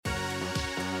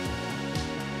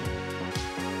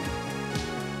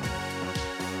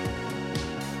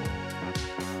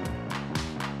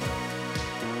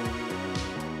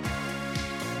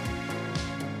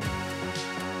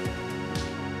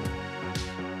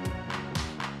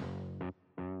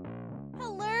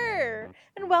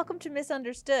welcome to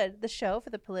Misunderstood, the show for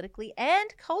the politically and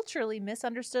culturally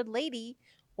misunderstood lady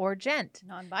or gent.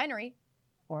 Non-binary.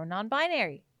 Or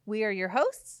non-binary. We are your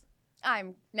hosts.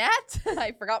 I'm Nat.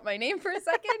 I forgot my name for a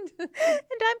second. And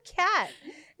I'm Kat.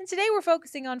 And today we're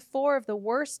focusing on 4 of the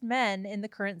worst men in the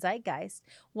current zeitgeist.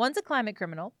 One's a climate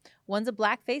criminal, one's a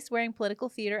blackface wearing political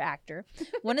theater actor,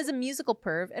 one is a musical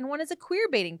perv, and one is a queer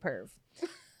baiting perv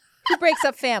who breaks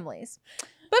up families.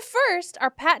 But first,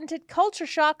 our patented culture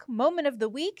shock moment of the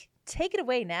week. Take it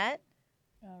away, Nat.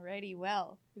 Alrighty,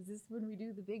 well, is this when we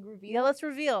do the big reveal? Yeah, let's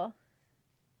reveal.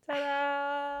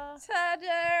 Ta-da!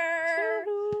 Ta-da!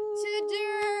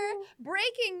 Ta-da!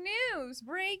 Breaking news!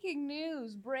 Breaking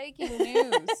news! Breaking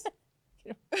news!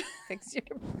 Fix your...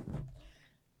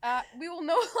 We will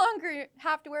no longer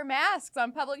have to wear masks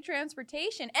on public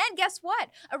transportation. And guess what?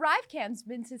 ArriveCan's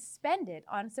been suspended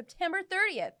on September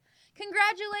 30th.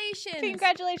 Congratulations!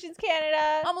 Congratulations,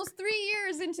 Canada! Almost 3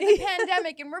 years into the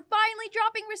pandemic, and we're finally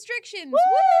dropping restrictions.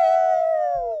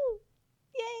 Woo!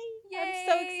 Yay! Yay! I'm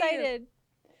so excited.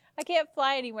 I can't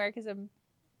fly anywhere because I'm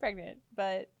pregnant,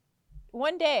 but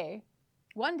one day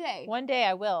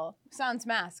I will. Sans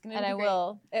mask. And I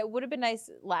will. It would have been nice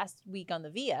last week on the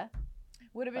VIA.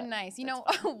 Would have been nice. You know,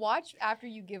 fine. watch after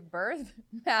you give birth,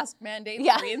 mask mandates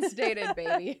Yeah. reinstated,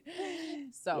 baby.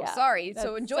 So Yeah. sorry. So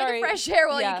That's- enjoy sorry. the fresh air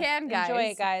while Yeah, you can, guys. Enjoy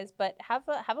it, guys. But have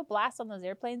a blast on those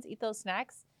airplanes. Eat those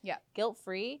snacks. Yeah.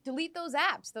 Guilt-free. Delete those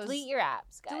apps. Delete your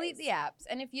apps, guys. Delete the apps.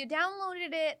 And if you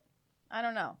downloaded it, I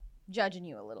don't know, judging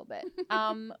you a little bit.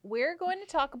 We're going to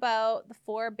talk about the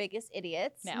 4 biggest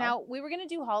idiots. Now. Now, we were going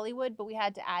to do Hollywood, but we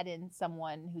had to add in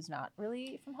someone who's not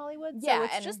really from Hollywood. Yeah, so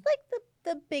it's and- just like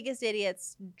the biggest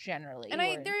idiots generally. And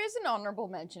or- there is an honorable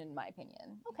mention, in my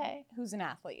opinion. Okay. Who's an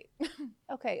athlete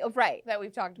Okay. Oh, right. that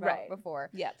we've talked about Right. before.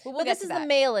 Yeah. But we'll But get this to is that. the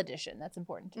male edition. That's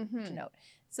important to Mhm. note.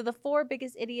 So the 4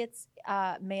 biggest idiots,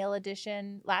 male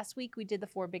edition. Last week we did the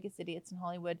 4 biggest idiots in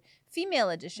Hollywood,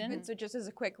 female edition. And so just as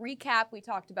a quick recap, we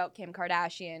talked about Kim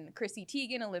Kardashian, Chrissy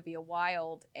Teigen, Olivia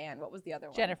Wilde, and what was the other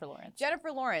one? Jennifer Lawrence.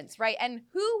 Jennifer Lawrence, right? And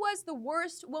who was the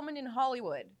worst woman in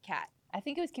Hollywood, Kat? I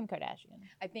think it was Kim Kardashian.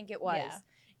 I think it was.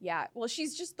 Yeah. Well,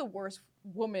 she's just the worst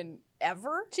woman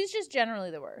ever. She's just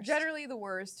generally the worst. Generally the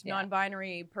worst Yeah.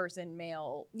 non-binary person,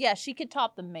 male. Yeah, she could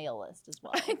top the male list as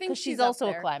well. I think 'Cause she's she's up also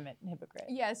there. a climate hypocrite.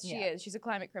 Yes, she Yeah. is. She's a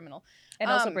climate criminal.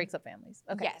 And also Um, breaks up families.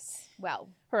 Okay. Yes. Well.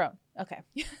 Her own. Okay.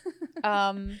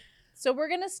 So we're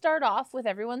going to start off with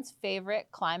everyone's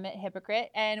favorite climate hypocrite.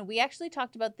 And we actually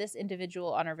talked about this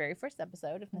individual on our very first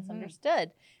episode of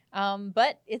Misunderstood.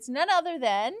 But it's none other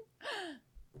than...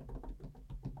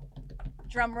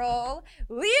 Drum roll.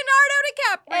 Leonardo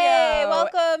DiCaprio. Hey,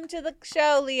 welcome to the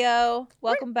show, Leo.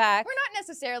 Welcome back. We're not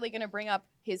necessarily going to bring up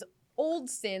his old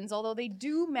sins, although they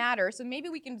do matter. So maybe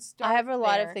we can start I have a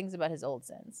lot there. of things about his old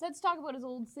sins. Let's talk about his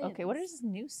old sins. Okay, what are his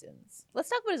new sins? Let's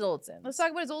talk about his old sins. Let's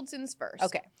talk about his old sins first.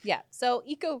 Okay, yeah. So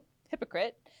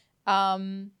eco-hypocrite.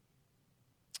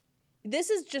 This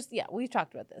is just, we've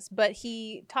talked about this, but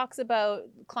he talks about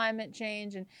climate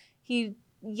change and he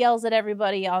yells at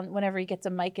everybody on whenever he gets a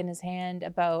mic in his hand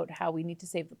about how we need to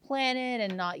save the planet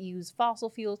and not use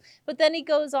fossil fuels. But then he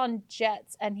goes on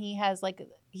jets and he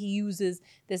uses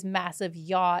this massive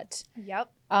yacht.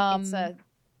 Yep.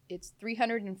 It's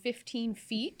 315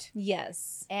 feet.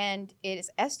 Yes. And it is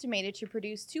estimated to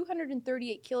produce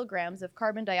 238 kilograms of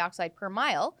carbon dioxide per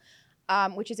mile,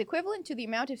 which is equivalent to the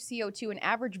amount of CO2 an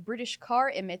average British car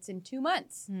emits in 2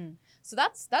 months. So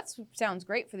that sounds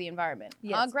great for the environment.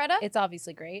 Yes. Huh, Greta? It's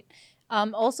obviously great.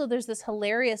 Also, there's this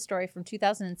hilarious story from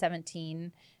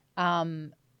 2017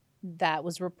 that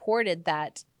was reported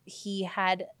that he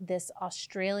had this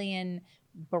Australian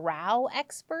brow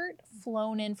expert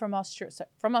flown in from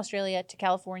Australia to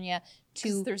California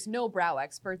 'Cause there's no brow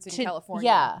experts in California.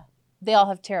 Yeah, they all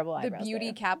have terrible The eyebrows. beauty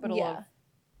there. capital Yeah. of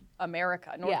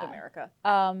America, North Yeah. America.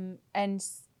 And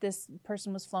this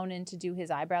person was flown in to do his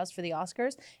eyebrows for the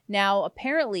Oscars. Now,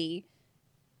 apparently,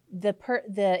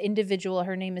 the individual,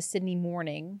 her name is Sydney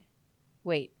Morning.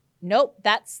 Wait, nope,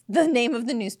 that's the name of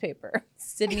the newspaper,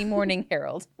 Sydney Morning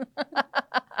Herald.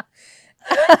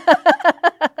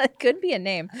 It could be a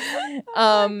name.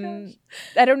 I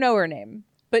don't know her name,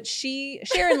 but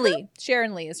Sharon Lee.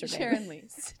 Sharon Lee is her name. Sharon Lee.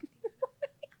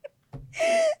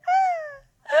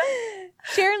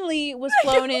 Sharon Lee was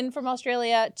flown in from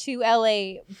Australia to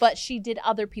LA, but she did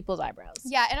other people's eyebrows.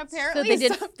 Yeah, and So apparently she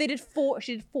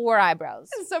did 4 eyebrows.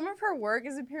 some of her work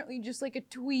is apparently just like a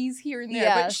tweeze here and there.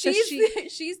 Yeah, but so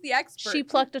she's the expert. She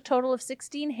plucked a total of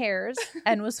 16 hairs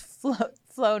and was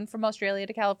flown from Australia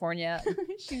to California.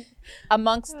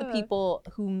 Amongst the people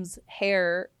who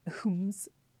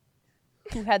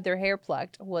had their hair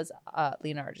plucked was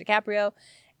Leonardo DiCaprio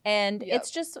And Yep.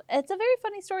 it's a very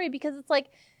funny story because it's like,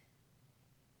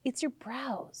 it's your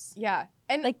brows. Yeah.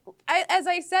 And Like- as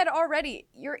I said already,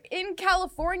 you're in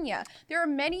California. There are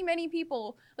many, many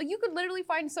people. Like, you could literally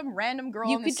find some random girl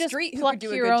You on the could just street who pluck could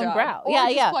do a your good own job. brow. Or Yeah,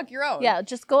 just yeah. pluck your own. Yeah,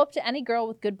 just go up to any girl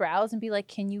with good brows and be like,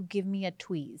 can you give me a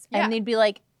tweeze? Yeah. And they'd be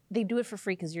like, they do it for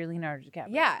free because you're Leonardo DiCaprio.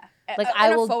 Yeah. Like, In I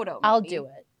a will, photo, I'll maybe. do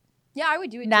it. Yeah, I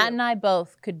would do it Nat too. and I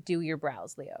both could do your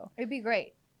brows, Leo. It'd be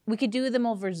great. We could do them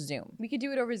over Zoom. We could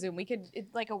do it over Zoom.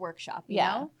 It's like a workshop, you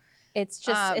Yeah. know? It's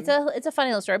just, it's a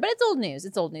funny little story, but it's old news.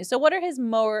 It's old news. So what are his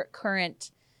more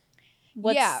current,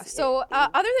 So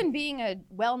other than being a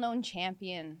well-known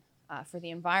champion for the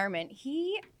environment,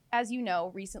 he, as you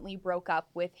know, recently broke up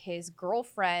with his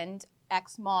girlfriend,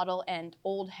 ex-model, and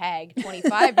old hag,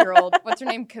 25-year-old, what's her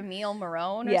name, Camille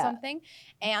Marone or Yeah. something.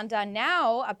 And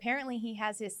now, apparently, he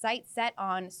has his sights set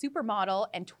on supermodel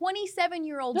and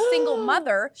 27-year-old single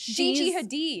mother, Gigi She's-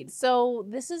 Hadid. So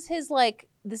this is his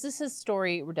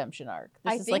story redemption arc.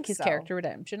 This I is think like his so. character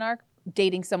redemption arc,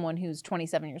 dating someone who's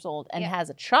 27 years old and Yeah. has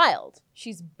a child.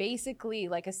 She's basically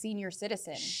like a senior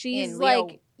citizen She's in Leo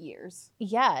like- years.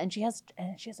 Yeah, and she has a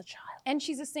child. And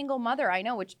she's a single mother, I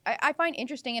know, which I find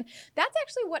interesting. And that's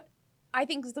actually what I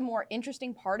think is the more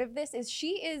interesting part of this is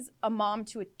she is a mom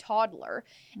to a toddler,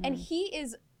 and he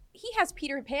has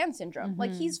Peter Pan syndrome.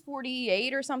 Like, Mhm. he's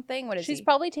 48 or something. What is She's he?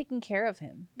 probably taking care of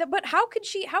him. But how could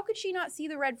she not see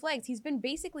the red flags? He's been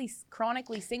basically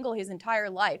chronically single his entire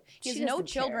life. He has She no doesn't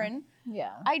care. children.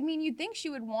 Yeah. I mean, you'd think she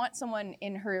would want someone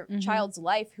in her Mhm. child's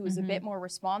life who is a Mhm. bit more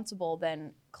responsible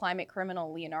than climate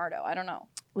criminal Leonardo. I don't know.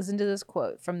 Listen to this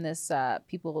quote from this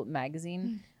People magazine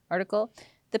Mm. article.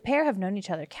 The pair have known each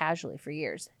other casually for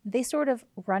years. They sort of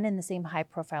run in the same high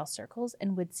profile circles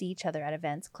and would see each other at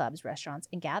events, clubs, restaurants,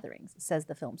 and gatherings, says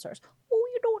the film source. Oh,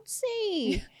 you don't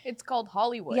say. It's called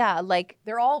Hollywood. Yeah, like,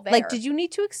 They're all there. like, did you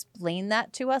need to explain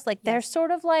that to us? Like, they're Yes.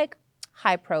 sort of like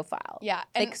high profile. Yeah.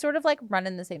 And Like, sort of like run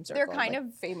in the same circle. they're kind like,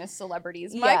 of famous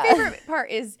celebrities. Yeah. My favorite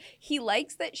part is he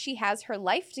likes that she has her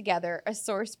life together, a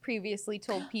source previously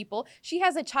told People. She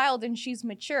has a child and she's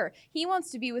mature. He wants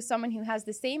to be with someone who has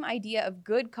the same idea of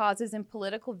good causes and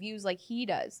political views like he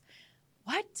does.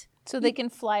 What? so they can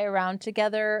fly around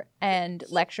together and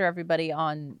lecture everybody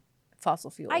on fossil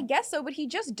fuel. I guess so, but he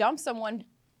just dumped someone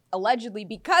allegedly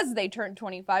because they turned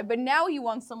 25, but now he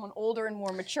wants someone older and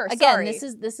more mature. Again, Sorry.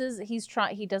 this is he's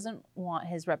trying. He doesn't want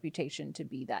his reputation to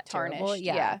be that terrible. Tarnished,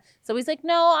 Yeah. yeah. So he's like,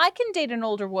 no, I can date an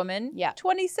older woman. Yeah.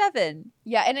 27.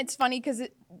 Yeah, and it's funny because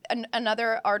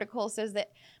another article says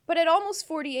that, but at almost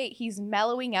 48, he's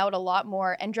mellowing out a lot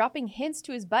more and dropping hints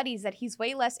to his buddies that he's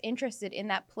way less interested in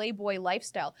that playboy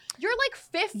lifestyle. You're like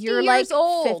 50 You're years like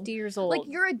old. 50 years old. Like,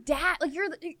 you're a dad. Like, you're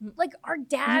like our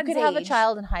dad's you could have a age.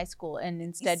 child in high school, and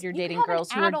instead you're you could dating have an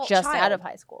girls who are adult just out child. of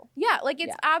high school. Yeah, like it's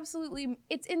Yeah. absolutely,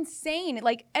 it's insane.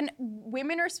 Like, and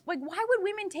women are like, why would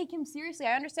women take him seriously?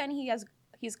 I understand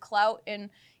he's clout and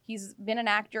he's been an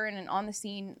actor and on the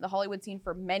scene, the Hollywood scene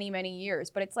for many, many years.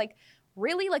 But it's like,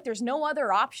 really? Like, there's no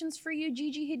other options for you,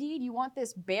 Gigi Hadid? You want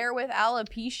this bear with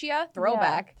alopecia?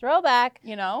 Throwback. Yeah. Throwback.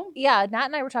 You know? Yeah, Nat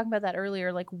and I were talking about that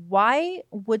earlier. Like, why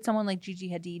would someone like Gigi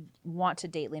Hadid want to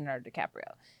date Leonardo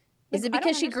DiCaprio? Is Like, it I don't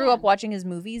because she grew up understand. watching his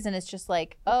movies and it's just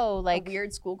like, oh, like, A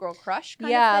weird schoolgirl crush kind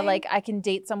yeah, of thing? like I can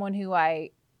date someone who I,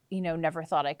 never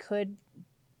thought I could.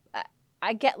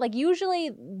 I get, like,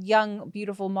 usually young,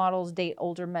 beautiful models date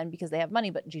older men because they have money,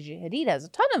 but Gigi Hadid has a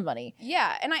ton of money.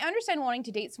 Yeah, and I understand wanting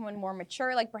to date someone more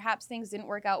mature. Like, perhaps things didn't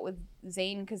work out with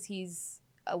Zayn because he's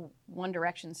a One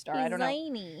Direction star. I don't know.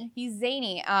 zany. He's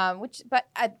zany, but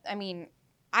I mean,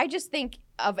 I just think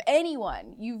of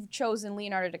anyone, you've chosen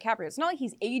Leonardo DiCaprio. It's not like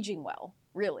he's aging well,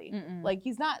 really. Mm-mm. Like,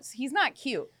 he's not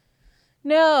cute.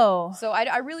 No. So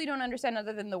I really don't understand,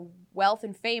 other than the wealth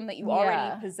and fame that you Yeah.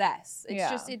 already possess. It's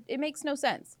Yeah. just, it makes no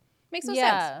sense. Makes no sense.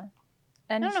 yeah.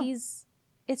 And I don't know.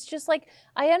 it's just like,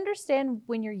 I understand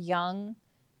when you're young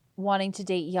wanting to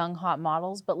date young hot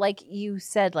models, but like you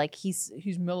said, like he's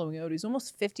mellowing out. He's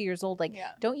almost 50 years old. Like,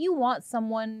 Yeah. don't you want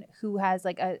someone who has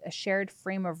like a shared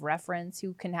frame of reference,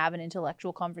 who can have an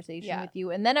intellectual conversation Yeah. with you?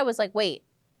 And then I was like, wait,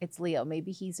 it's Leo.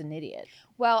 Maybe he's an idiot.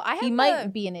 Well, He might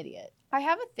be an idiot. I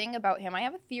have a thing about him. I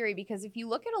have a theory, because if you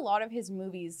look at a lot of his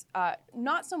movies,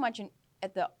 not so much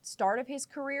at the start of his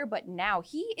career, but now,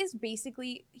 he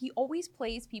always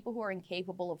plays people who are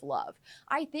incapable of love.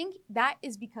 I think that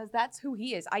is because that's who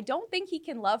he is. I don't think he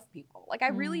can love people. Like, I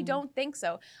really Mm. don't think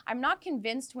so. I'm not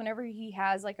convinced whenever he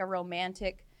has like a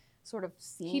romantic sort of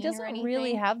scene. He doesn't or anything,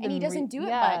 really have and he them doesn't do it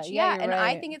yeah, much. yeah, Yeah, you're and I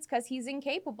right. think it's because he's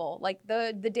incapable. Like,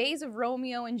 the days of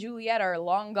Romeo and Juliet are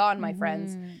long gone, my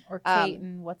friends. Mhm. Or Um, Kate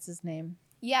and what's his name?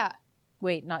 Yeah.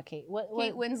 Wait, not Kate.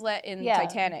 Kate Winslet in yeah,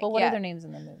 Titanic. But what yeah. are their names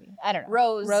in the movie? I don't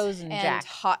know. Rose and and Jack.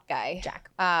 hot guy. Jack.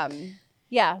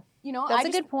 Yeah, That's a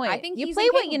good point. I think you he's play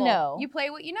what you incapable. know. You play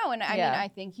what you know, and I Yeah. mean, I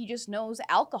think he just knows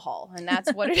alcohol, and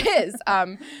that's what it is.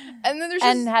 And then there's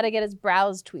and how to get his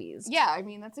brows tweezed. yeah, I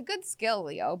mean, that's a good skill,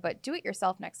 Leo, but do it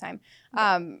yourself next time.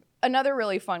 Another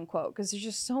really fun quote, because there's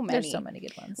just so many. There's so many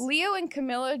good ones. Leo and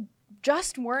Camilla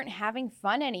just weren't having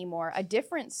fun anymore. A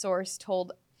different source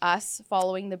told us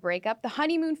following the breakup, the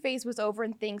honeymoon phase was over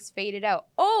and things faded out.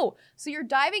 Oh, so you're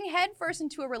diving headfirst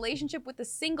into a relationship with a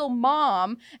single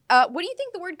mom. What do you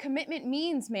think the word commitment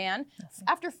means, man? Nothing.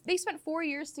 After they spent 4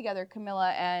 years together,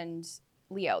 Camilla and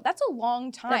Leo. That's a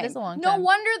long time. That is a long No time.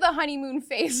 wonder the honeymoon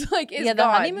phase is the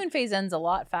gone. honeymoon phase ends a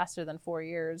lot faster than 4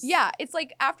 years. Yeah, it's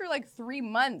like after like 3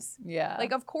 months. Yeah.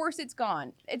 Like, of course it's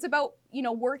gone. It's about,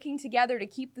 working together to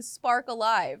keep the spark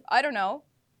alive. I don't know.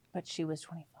 But she was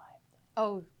 25.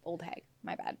 Oh, old hag.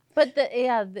 My bad. But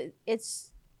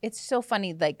it's so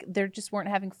funny. Like, they just weren't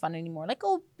having fun anymore. Like,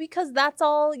 because that's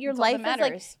all your That's all life that is.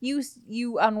 Like, matters.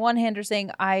 you on one hand are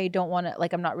saying, I don't want to,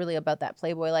 like, I'm not really about that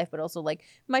Playboy life, but also like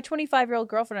my 25-year-old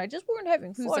girlfriend, I just weren't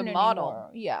having Who's fun a model.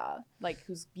 anymore. Yeah. Like,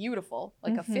 who's beautiful.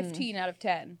 Like a Mhm. 15 out of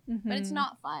 10. But it's Mhm.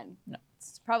 not fun. No.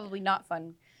 It's probably not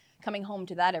fun coming home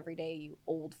to that every day, you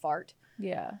old fart.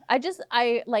 Yeah.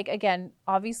 I like, again,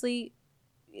 obviously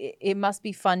it must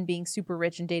be fun being super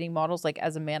rich and dating models. Like,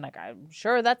 as a man, like, I'm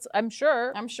sure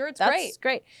I'm sure it's that's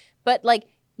great. But like,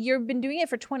 you've been doing it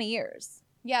for 20 years.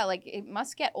 Yeah, like, it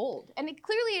must get old. And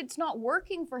clearly it's not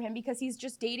working for him because he's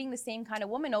just dating the same kind of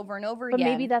woman over and over But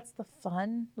again. maybe that's the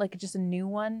fun, like just a new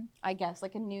one. I guess,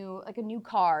 like a new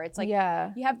car. It's like,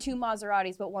 yeah. you have 2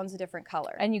 Maseratis, but one's a different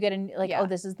color. And you get like, Yeah. oh,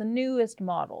 this is the newest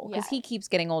model. Because Yeah. he keeps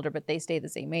getting older, but they stay the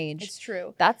same age. It's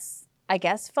true. That's, I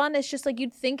guess, fun. It's just like,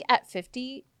 you'd think at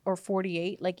 50 or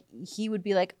 48, like, he would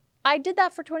be like, I did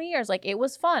that for 20 years. Like, it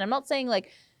was fun. I'm not saying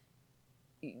like,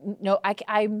 no,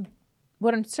 I'm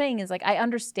what I'm saying is, like, I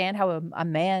understand how a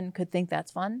man could think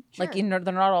that's fun. Sure. Like, they're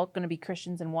not all going to be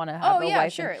Christians and want to have a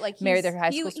wife and Like, marry he's- their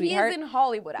high school he sweetheart. is in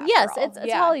Hollywood after Yes, all. it's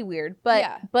Yeah. Holly weird, but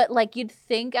Yeah. but like, you'd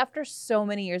think after so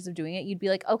many years of doing it, you'd be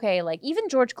like, okay, like, even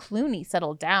George Clooney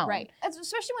settled down. Right.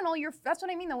 Especially when that's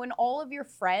what I mean though, when all of your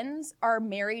friends are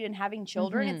married and having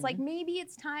children, Mhm. it's like, maybe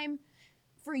it's time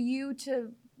for you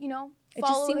to, It just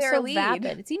follow seems their so lead.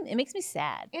 vapid. It makes me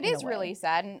sad. It in a is way. really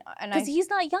sad. And Because he's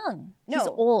not young. He's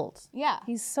No. old. yeah,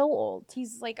 He's so old.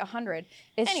 he's like 100.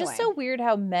 It's Anyway. just so weird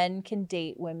how men can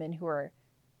date women who are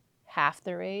half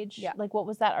their age. Yeah. Like, what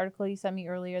was that article you sent me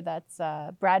earlier? That's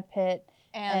Brad Pitt.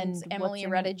 And And Emily what's her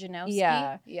Retta Janowski.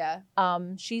 Yeah. Yeah.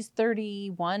 She's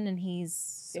 31 and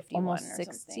he's 51 almost or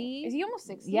 60. something. Is he almost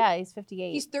 60? Yeah, he's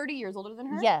 58. He's 30 years older than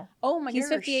her? Yeah. Oh my He's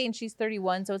gosh. 58 and she's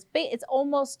 31, so it's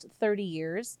almost 30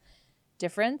 years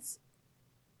difference.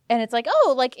 And it's like,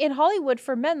 oh, like, in Hollywood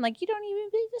for men, like, you don't even,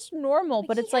 it's just normal.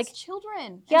 But he it's has like, children.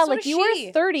 And yeah, so like, does you she.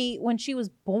 were 30 when she was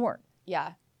born.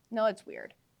 Yeah. No, it's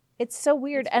weird. It's so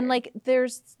weird. It's And weird. like,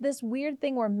 there's this weird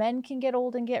thing where men can get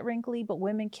old and get wrinkly, but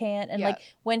women can't. And Yeah.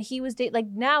 like, when he was like,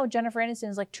 now Jennifer Aniston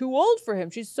is like too old for him.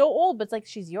 She's so old, but it's like,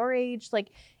 she's your age. Like,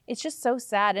 it's just so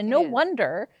sad. And It no is.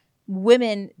 wonder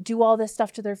women do all this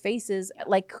stuff to their faces,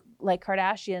 like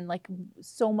Kardashian, like,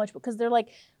 so much, because they're like,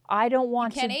 I don't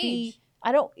want can't to be. age.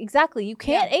 I don't exactly. You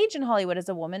can't Yeah. age in Hollywood as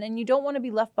a woman, and you don't want to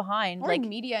be left behind. Or like, in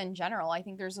media in general. I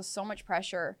think there's just so much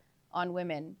pressure on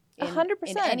women. in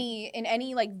 100%. in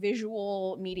any like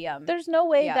visual medium. there's no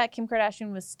way Yeah. that Kim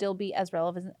Kardashian would still be as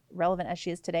relevant as she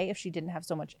is today if she didn't have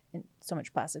so much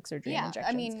plastic surgery and Yeah, I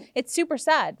injections. mean, It's super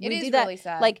sad. it we is do that. really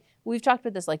sad. Like, we've talked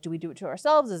about this. Like, do we do it to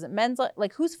ourselves? Is it men's?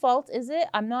 Like, whose fault is it?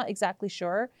 I'm not exactly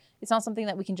sure. It's not something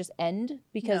that we can just end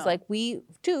because, No. like, we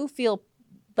too feel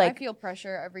I like, feel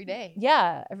pressure every day.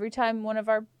 yeah, every time one of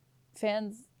our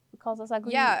fans calls us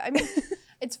ugly. Yeah, I mean,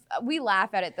 we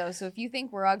laugh at it though. So if you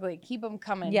think we're ugly, keep them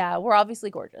coming. Yeah, we're obviously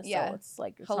gorgeous. Yeah. So it's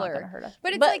like, it's not Hilarious. gonna hurt us.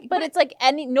 But it's but it's like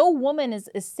no woman is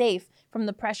safe from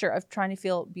the pressure of trying to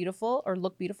feel beautiful or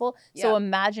look beautiful. So Yeah.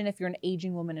 imagine if you're an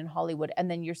aging woman in Hollywood and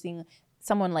then you're seeing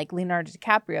someone like Leonardo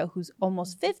DiCaprio who's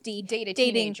almost 50 date a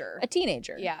dating teenager. a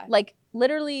teenager. Yeah. Like,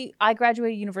 literally, I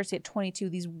graduated university at 22.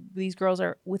 These girls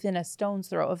are within a stone's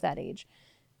throw of that age.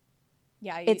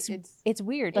 Yeah, It's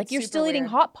weird. Like, it's you're super still eating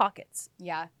weird. Hot Pockets.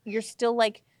 yeah. You're still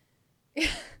like,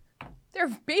 They're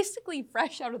basically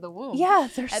fresh out of the womb. yeah,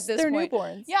 At this they're point.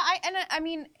 newborns. Yeah, I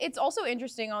mean, it's also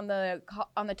interesting on the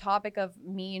topic of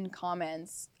mean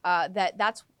comments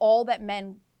that's all that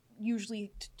men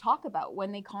usually talk about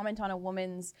when they comment on a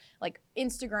woman's like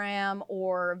Instagram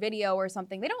or video or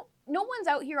something. No one's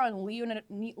out here on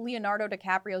Leonardo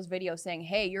DiCaprio's video saying,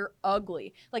 "Hey, you're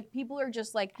ugly." Like people are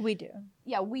just like, We do.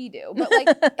 yeah, we do, but like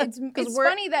it's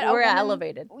funny that we're a woman,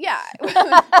 elevated. Yeah,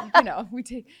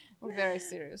 we're very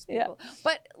serious people. Yeah.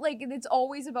 But like it's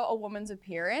always about a woman's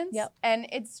appearance, and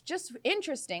it's just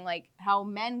interesting like how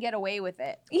men get away with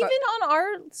it, even on our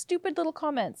stupid little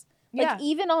comments. Like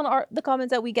even on the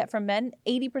comments that we get from men,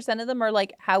 80% of them are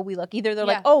like how we look. Either they're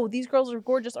like, "Oh, these girls are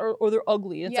gorgeous," or they're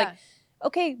ugly. And it's like,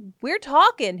 okay, we're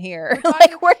talking here.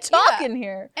 We're talking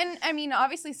here. And I mean,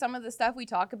 obviously, some of the stuff we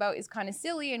talk about is kind of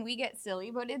silly, and we get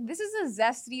silly. But this is a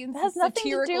zesty and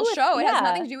satirical show. It has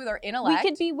nothing to do with our intellect. We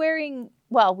could be wearing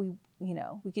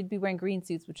we could be wearing green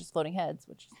suits, which is floating heads,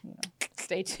 which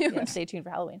stay tuned. Yeah, stay tuned for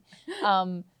Halloween.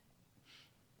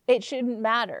 It shouldn't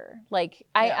matter. Like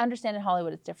I understand in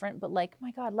Hollywood it's different, but like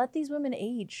my God, let these women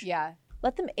age. Yeah,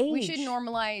 let them age. We should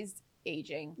normalize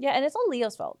aging. Yeah, and it's all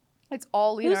Leo's fault. It's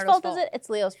all Leonardo's fault. Whose fault is it? It's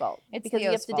Leo's fault. It's because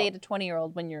you have to date a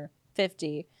 20-year-old when you're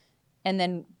 50, and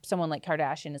then someone like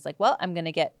Kardashian is like, well, I'm going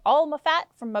to get all my fat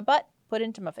from my butt put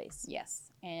into my face.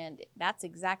 Yes, and that's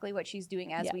exactly what she's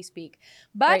doing as we speak.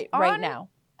 But right now.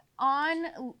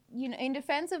 In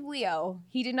defense of Leo,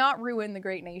 he did not ruin the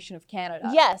great nation of Canada.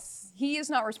 Yes. He is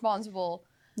not responsible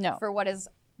for what has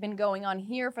been going on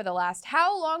here for the last,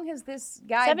 how long has this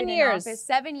guy been in office?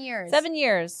 7 years. 7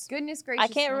 years. Goodness gracious. I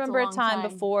can't remember a time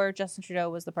before Justin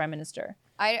Trudeau was the prime minister.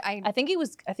 I think it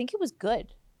was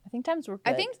good. I think times were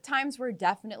good. I think times were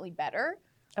definitely better.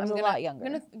 I was a lot younger.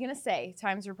 I'm gonna say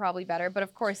times were probably better, but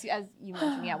of course, as you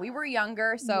mentioned, we were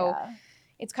younger, so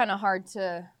it's kind of hard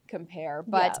to compare.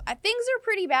 But things are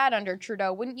pretty bad under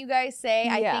Trudeau, wouldn't you guys say?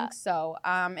 I think so.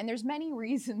 And there's many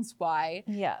reasons why.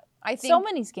 Yeah. I think so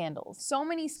many scandals.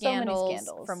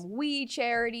 From We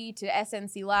Charity to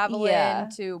SNC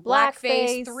Lavalin to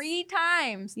blackface 3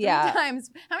 times. 3 times.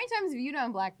 How many times have you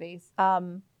done blackface?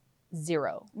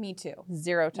 0. Me too.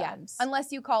 0 times.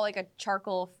 Unless you call like a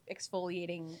charcoal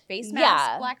exfoliating face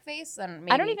mask blackface, then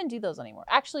maybe. I don't even do those anymore.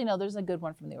 Actually, no, there's a good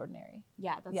one from The Ordinary.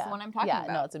 Yeah, that's the one I'm talking about.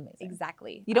 Yeah, no, it's amazing.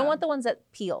 Exactly. You don't want the ones that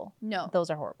peel. No. Those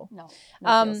are horrible. No.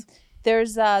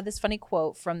 There's this funny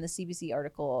quote from the CBC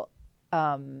article.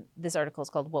 This article is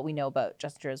called "What We Know About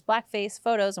Justin Trudeau's Blackface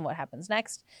Photos and What Happens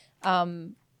Next."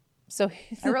 So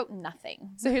I wrote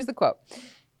nothing. So here's the quote.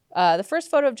 The first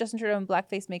photo of Justin Trudeau in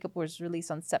blackface makeup was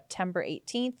released on September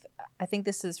 18th. I think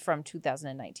this is from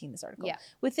 2019, this article. Yeah.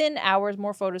 Within hours,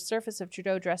 more photos surfaced of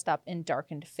Trudeau dressed up in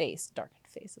darkened face. Darkened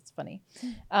face, that's funny.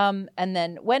 And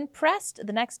then when pressed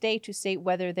the next day to state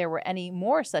whether there were any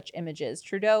more such images,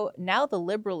 Trudeau, now the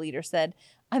Liberal leader, said,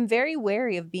 "I'm very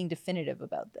wary of being definitive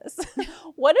about this."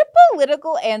 What a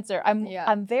political answer.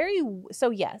 I'm very,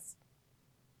 so yes.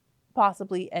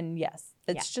 Possibly, and yes.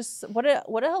 It's just what a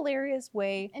hilarious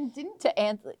way to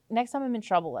answer. Next time I'm in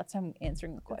trouble, that's how I'm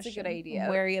answering the question. That's a good idea. I'm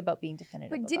wary about being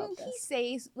definitive. But didn't he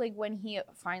say, like, when he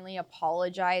finally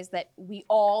apologized, that we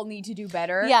all need to do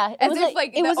better? Yeah, it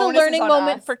was a learning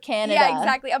moment for Canada. Yeah,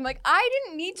 exactly. I'm like, I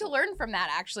didn't need to learn from that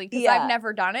actually, because I've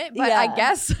never done it. But I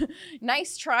guess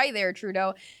nice try there,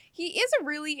 Trudeau. He is a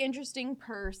really interesting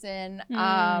person.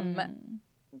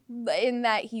 In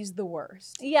that he's the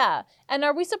worst. Yeah. And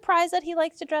are we surprised that he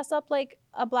likes to dress up like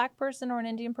a black person or an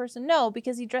Indian person? No,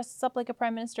 because he dresses up like a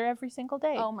prime minister every single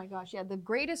day. Oh my gosh, yeah. The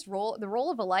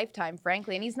role of a lifetime,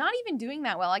 frankly. And he's not even doing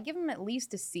that well. I give him at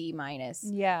least a C-.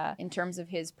 Yeah. In terms of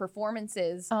his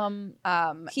performances.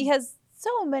 He has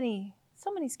so many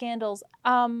scandals.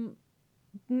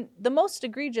 The most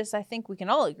egregious, I think we can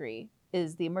all agree,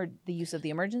 is the use of the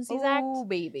Emergencies Act. Oh,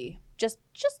 baby. Just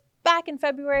back in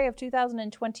February of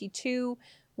 2022,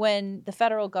 when the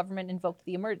federal government invoked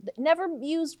the never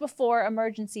used before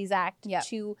Emergencies Act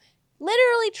to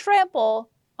literally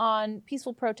trample on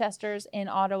peaceful protesters in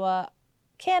Ottawa,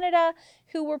 Canada,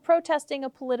 who were protesting a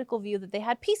political view that they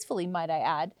had peacefully, might I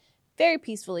add, very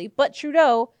peacefully. But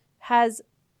Trudeau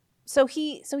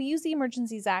he used the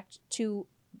Emergencies Act to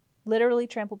literally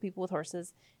trample people with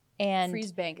horses and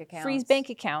freeze bank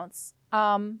accounts.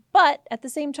 But at the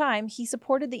same time, he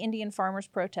supported the Indian farmers'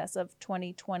 protests of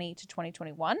 2020 to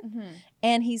 2021,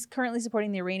 and he's currently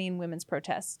supporting the Iranian women's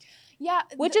protest. Yeah,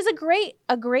 which is a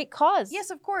great cause.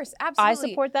 Yes, of course, absolutely. I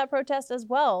support that protest as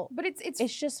well. But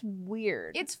it's just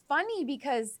weird. It's funny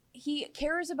because he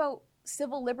cares about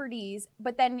civil liberties,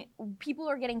 but then people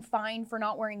are getting fined for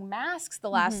not wearing masks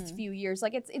the last few years.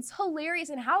 Like it's hilarious.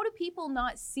 And how do people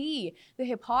not see the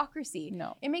hypocrisy?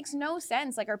 No. It makes no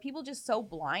sense. Like, are people just so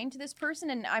blind to this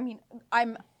person? And I mean,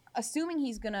 I'm assuming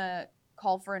he's gonna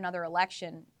call for another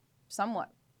election somewhat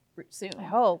soon. I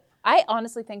hope. I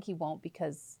honestly think he won't,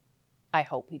 because I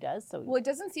hope he does. So Well, it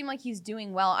doesn't seem like he's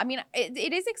doing well. I mean,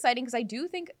 it is exciting because I do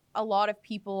think a lot of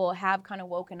people have kind of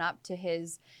woken up to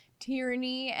his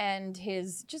tyranny and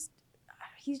his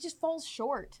he just falls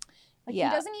short. Like Yeah.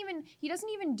 he doesn't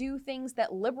even do things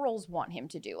that liberals want him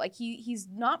to do. Like he's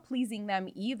not pleasing them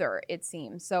either, it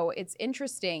seems. So it's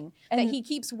interesting that And- he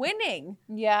keeps winning.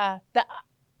 yeah,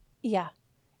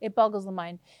 it boggles the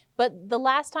mind. But the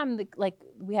last time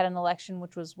we had an election,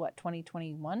 which was what,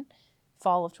 2021,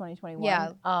 fall of 2021.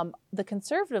 Yeah. The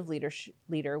conservative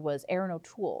leader was Aaron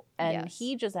O'Toole, and Yes.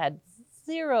 he just had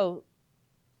zero.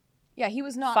 Yeah, he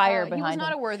was not Fire he was behind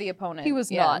not him. a worthy opponent. He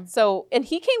was Yeah. not. So, and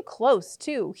he came close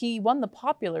too. He won the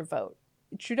popular vote.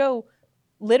 Trudeau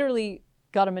literally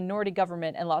got a minority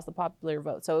government and lost the popular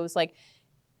vote. So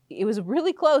it was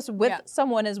really close with Yeah.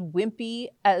 someone as wimpy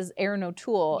as Aaron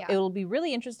O'Toole. Yeah. It'll be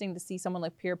really interesting to see someone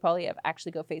like Pierre Poilievre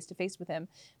actually go face to face with him.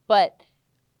 But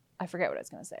I forget what I was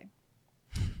going to say.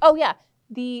 Oh yeah,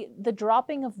 the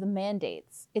dropping of the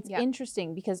mandates. It's Yeah.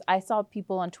 interesting because I saw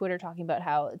people on Twitter talking about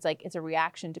how it's a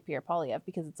reaction to Pierre Poilievre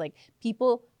because it's like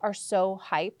people are so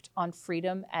hyped on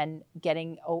freedom and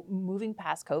moving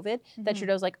past COVID that Mhm.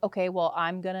 Trudeau's like, okay, well,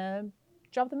 I'm gonna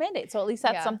drop the mandate. So at least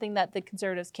that's Yeah. something that the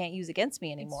Conservatives can't use against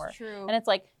me anymore. It's true. And it's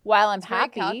like, while I'm It's very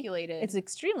happy, calculated. it's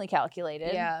extremely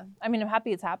calculated. Yeah. I mean, I'm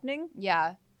happy it's happening.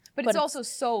 Yeah. But But it's also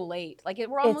so late. Like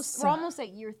we're almost at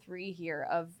year 3 here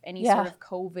of any Yeah. sort of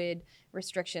COVID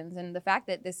restrictions, and the fact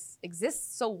that this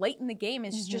exists so late in the game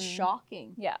is just Mhm.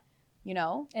 shocking. Yeah. You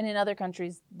know? And in other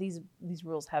countries, these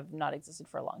rules have not existed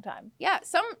for a long time. Yeah.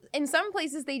 In some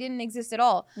places they didn't exist at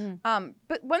all.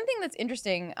 But one thing that's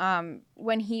interesting,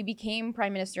 when he became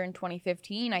prime minister in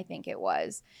 2015, I think it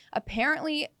was,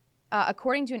 apparently.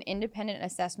 According to an independent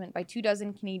assessment by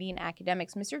 24 Canadian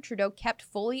academics, Mr. Trudeau kept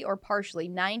fully or partially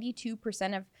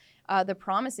 92% of the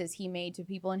promises he made to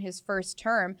people in his first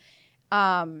term,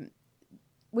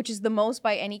 which is the most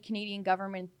by any Canadian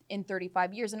government in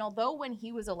 35 years. And although when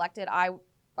he was elected,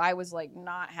 I was like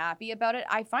not happy about it,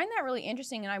 I find that really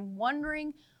interesting. And I'm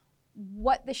wondering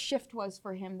what the shift was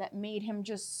for him that made him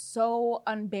just so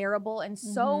unbearable and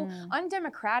so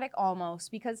undemocratic almost,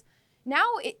 because now,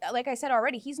 like I said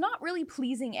already, he's not really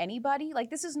pleasing anybody. Like,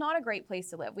 this is not a great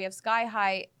place to live. We have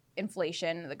sky-high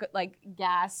inflation, like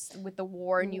gas with the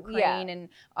war in Ukraine, and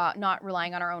not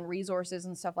relying on our own resources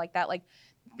and stuff like that. Like,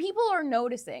 people are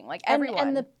noticing, like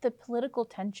everyone. And the political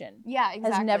tension. Yeah,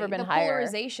 exactly. never been the higher.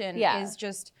 polarization is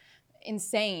just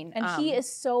insane. And he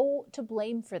is so to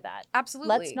blame for that.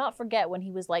 Absolutely. Let's not forget when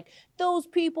he was like, those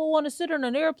people want to sit on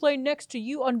an airplane next to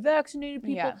you, unvaccinated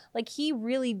people. Yeah. Like, he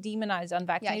really demonized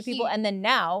unvaccinated Yeah, people. And then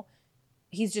now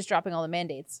he's just dropping all the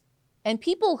mandates. And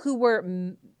people who were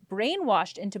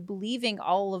brainwashed into believing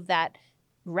all of that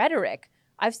rhetoric,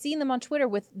 I've seen them on Twitter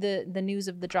with the news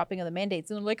of the dropping of the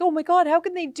mandates. And they're like, oh my God, how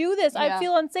can they do this? I Yeah.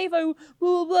 feel unsafe. Blah,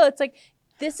 blah, blah. It's like,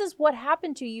 this is what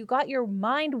happened to you. You got your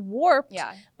mind warped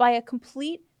by a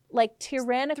complete, like,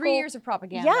 tyrannical... 3 years of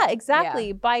propaganda. Yeah, exactly.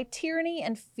 Yeah. By tyranny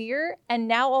and fear. And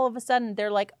now all of a sudden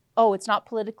they're like, oh, it's not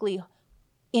politically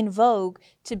in vogue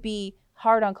to be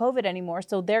hard on COVID anymore.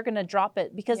 So they're going to drop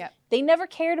it because they never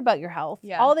cared about your health.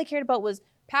 Yeah. All they cared about was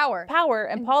power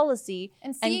and policy.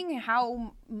 And seeing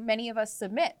how many of us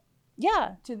submit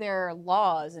to their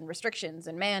laws and restrictions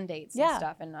and mandates and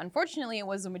stuff. And unfortunately, it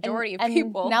was a majority of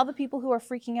people. Now the people who are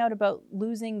freaking out about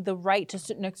losing the right to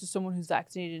sit next to someone who's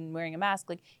vaccinated and wearing a mask,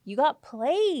 like, you got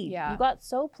played. Yeah. You got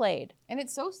so played. And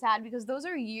it's so sad because those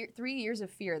are 3 years of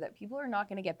fear that people are not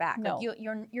going to get back. No. Like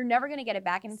you're never going to get it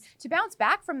back. And to bounce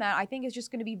back from that, I think is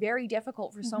just going to be very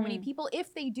difficult for so many people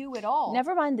if they do at all.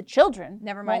 Never mind the children.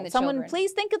 Never mind the someone, children.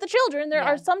 Please think of the children. There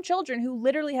are some children who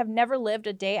literally have never lived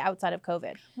a day outside of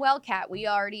COVID. Well, Kat, we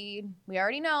already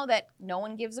know that no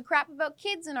one gives a crap about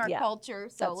kids in our culture.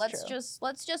 So let's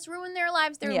just ruin their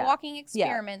lives. They're walking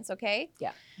experiments, okay?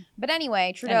 Yeah. But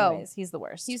anyway, Trudeau. Anyways, he's the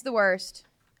worst. He's the worst.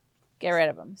 Get rid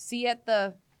of him. See you at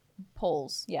the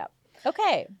polls. Yeah.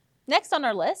 Okay. Next on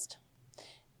our list,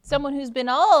 someone who's been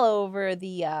all over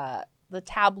the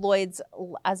tabloids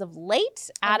as of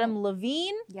late, Adam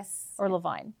Levine. Yes. Or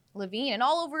Levine. Levine, and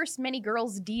all over many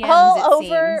girls' DMs. All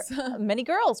over many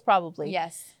girls, probably.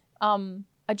 Yes.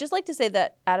 I'd just like to say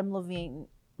that Adam Levine,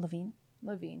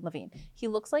 he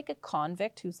looks like a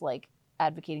convict who's like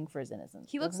advocating for his innocence.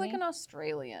 He looks like an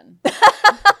Australian.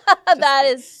 That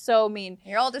is so mean.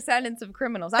 You're all descendants of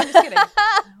criminals. I'm just kidding.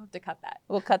 I'll have to cut that.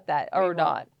 We'll cut that, or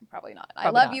not. Probably not. Probably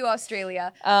I love not. you,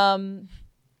 Australia.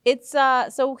 It's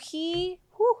so he.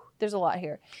 There's a lot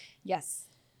here. Yes.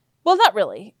 Well, not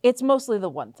really. It's mostly the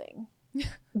one thing,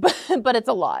 but it's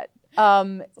a lot. It's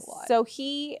a lot. So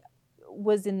he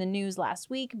was in the news last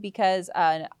week because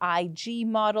an IG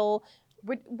model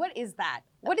What is that?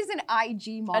 What is an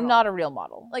IG model? And not a real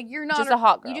model. Like you're not just a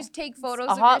hot girl. You just take photos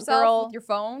A of hot yourself girl, with your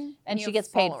phone, and you she have gets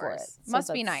paid for followers. it. So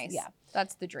Must be that's- nice. yeah.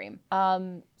 That's the dream.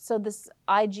 So this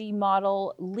IG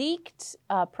model leaked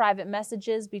private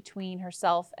messages between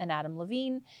herself and Adam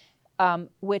Levine,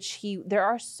 there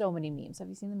are so many memes. Have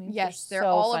you seen the memes? Yes, they're so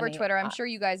all over funny. Twitter. I'm sure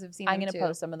you guys have seen I'm them going too. to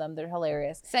post some of them. They're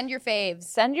hilarious. Send your faves.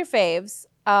 Send your faves.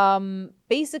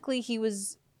 Basically, he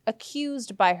was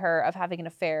accused by her of having an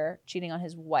affair, cheating on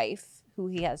his wife, who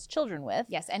he has children with.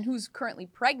 Yes, and who's currently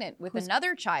pregnant with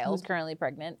another child. Who's currently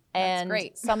pregnant. That's And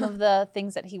great. some of the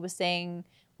things that he was saying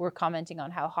were commenting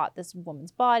on how hot this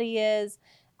woman's body is.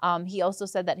 He also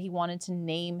said that he wanted to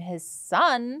name his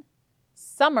son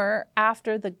Summer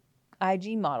after the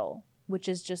IG model, which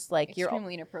is just like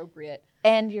Extremely inappropriate.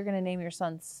 and you're gonna name your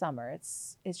son Summer.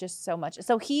 It's just so much.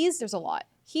 So There's a lot.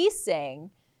 he's saying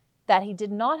that he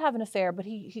did not have an affair, but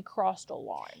he crossed a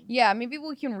line. Yeah, maybe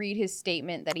we can read his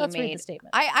statement that he Let's made. read the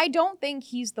statement. I don't think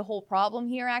he's the whole problem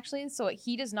here, actually. So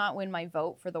he does not win my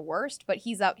vote for the worst, but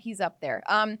he's up there.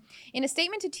 In a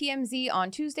statement to TMZ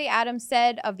on Tuesday, Adams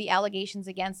said of the allegations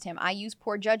against him, "I use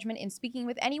poor judgment in speaking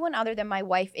with anyone other than my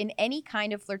wife in any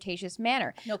kind of flirtatious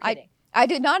manner. No kidding. I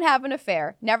did not have an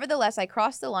affair. Nevertheless, I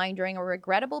crossed the line during a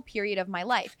regrettable period of my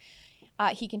life."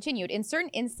 He continued, "In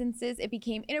certain instances, it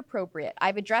became inappropriate.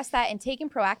 I've addressed that and taken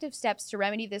proactive steps to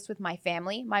remedy this with my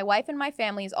family. My wife and my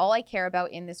family is all I care about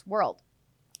in this world.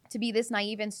 To be this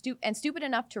naive and stupid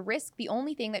enough to risk the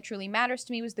only thing that truly matters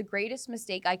to me was the greatest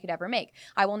mistake I could ever make.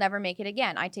 I will never make it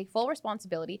again. I take full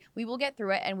responsibility. We will get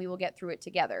through it, and we will get through it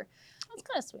together." That's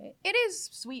kind of sweet. It is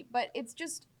sweet, but it's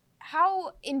just,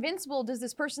 how invincible does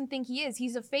this person think he is?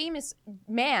 He's a famous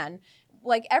man.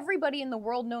 Like, everybody in the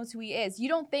world knows who he is. You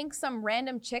don't think some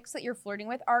random chicks that you're flirting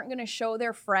with aren't going to show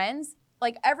their friends?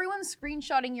 Like, everyone's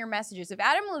screenshotting your messages. If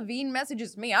Adam Levine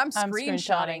messages me, I'm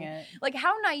screenshotting it. Like,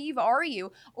 how naive are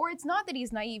you? Or it's not that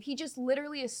he's naive. He just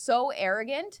literally is so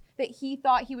arrogant that he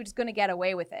thought he was going to get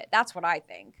away with it. That's what I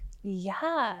think.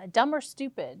 Yeah, dumb or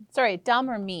stupid. Sorry,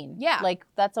 dumb or mean. Yeah. Like,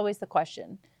 that's always the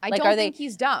question. I Like, don't are think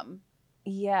he's dumb.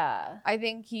 Yeah, I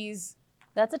think he's...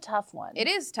 that's a tough one. It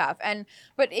is tough.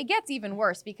 But it gets even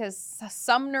worse because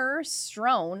Sumner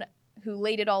Strone, who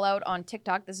laid it all out on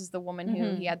TikTok, this is the woman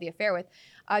who he had the affair with,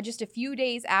 just a few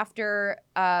days after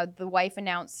his wife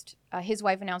announced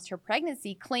her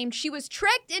pregnancy, claimed she was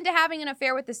tricked into having an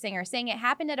affair with the singer, saying it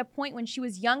happened at a point when she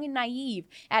was young and naive,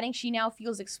 adding she now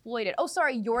feels exploited. Oh,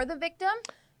 sorry, you're the victim?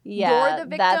 Yeah, You're the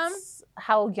victim? That's,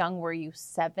 how young were you?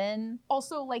 7?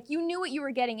 Also, like, you knew what you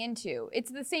were getting into. It's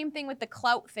the same thing with the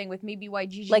clout thing with maybe why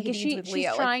Gigi Like, Hadid's with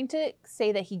Leo. she's trying to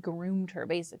say that he groomed her,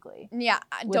 basically, Yeah,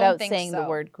 I without don't think saying so. the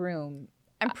word groom.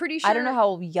 I'm pretty sure. I don't know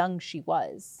how young she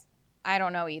was. I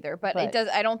don't know either, but it But- does.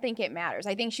 I don't think it matters.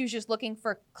 I think she was just looking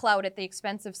for clout at the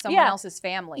expense of someone else's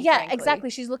family. Yeah, frankly. exactly.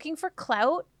 She's looking for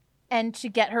clout and to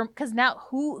get her, because now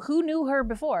who knew her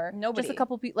before? Nobody. Just a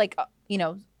couple people, like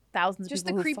thousands Just of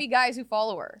the people. creepy guys who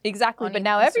follow her. Exactly, on but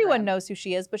now everyone Instagram. knows who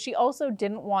she is. But she also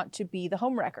didn't want to be the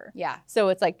homewrecker. Yeah, So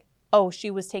it's like, oh,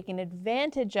 she was taken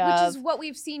advantage of. which is what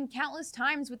we've seen countless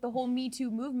times with the whole Me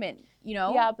Too movement. You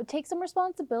know. Yeah, but take some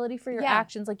responsibility for your Yeah.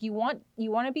 actions. Like, you want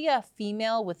to be a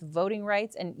female with voting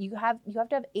rights, and you have to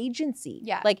have agency.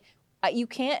 Yeah. Like, you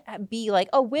can't be like,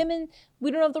 oh, women, we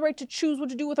don't have the right to choose what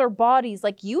to do with our bodies.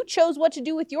 Like, you chose what to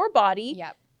do with your body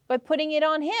Yep. by putting it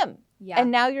on him. Yeah.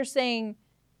 And now you're saying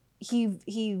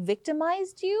he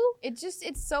victimized you? it's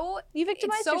so You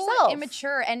victimized it's so yourself.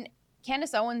 immature. And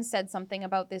Candace Owens said something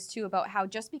about this too, about how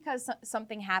just because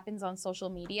something happens on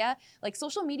social media, like,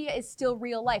 social media is still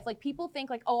real life. Like, people think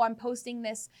like, oh, I'm posting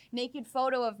this naked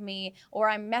photo of me, or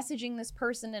I'm messaging this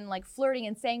person and like flirting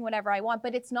and saying whatever I want,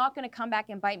 but it's not going to come back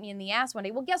and bite me in the ass one day.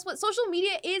 Well, guess what? Social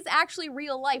media is actually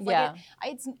real life. Like, Yeah.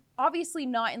 it's obviously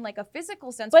not in like a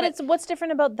physical sense, But it's what's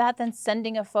different about that than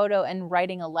sending a photo and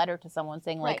writing a letter to someone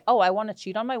saying like, Right. oh, I want to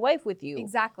cheat on my wife with you.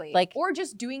 exactly, Like- or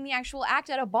just doing the actual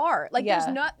act at a bar. Like, Yeah.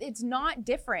 it's not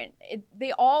different.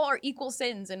 They all are equal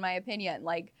sins, in my opinion.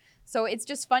 Like, so it's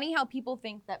just funny how people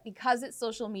think that because it's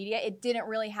social media, it didn't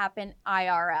really happen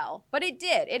IRL, but it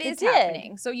did. It is did.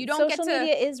 happening. So you don't Social get to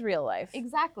media is real life.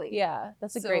 exactly. Yeah,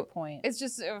 that's a So great point. It's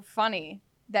just funny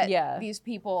that Yeah. these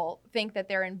people think that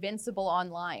they're invincible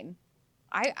online.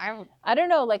 I don't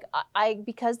know, like, I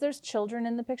because there's children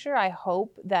in the picture, I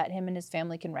hope that him and his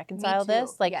family can reconcile too,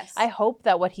 this. Like, yes. I hope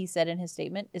that what he said in his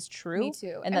statement is true. Me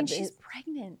too. And I mean, that she's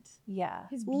pregnant. yeah.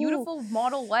 His Ooh. beautiful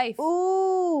model wife.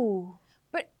 Ooh.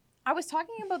 I was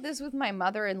talking about this with my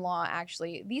mother-in-law,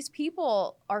 actually. These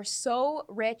people are so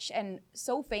rich and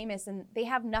so famous, and they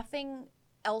have nothing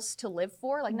else to live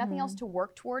for, like nothing else to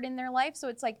work toward in their life. So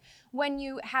it's like when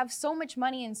you have so much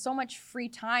money and so much free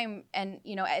time and,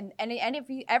 you know, and if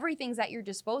everything's at your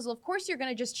disposal, of course you're going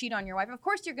to just cheat on your wife. Of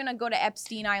course you're going to go to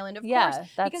Epstein Island. Of course,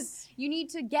 because you need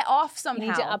to get off somehow. You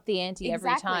need to up the ante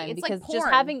every time. It's because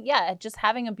like just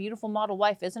having a beautiful model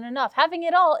wife isn't enough. Having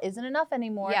it all isn't enough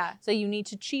anymore. Yeah. So you need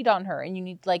to cheat on her, and you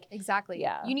need like exactly.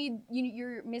 Yeah.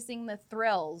 You're missing the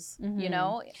thrills. You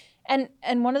know.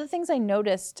 And one of the things I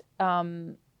noticed,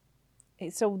 so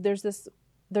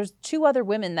there's two other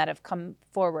women that have come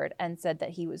forward and said that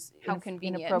he was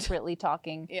inappropriately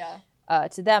talking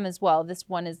to them as well. This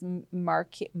one is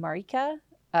Marika.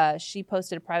 She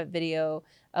posted a private video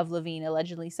of Levine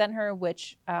allegedly sent her,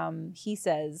 which he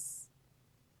says,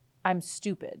 "I'm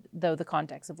stupid," though the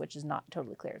context of which is not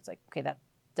totally clear. It's like, okay, that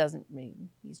doesn't mean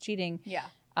he's cheating. Yeah.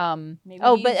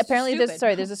 But apparently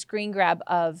there's a screen grab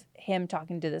of him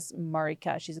talking to this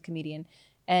Marika. She's a comedian,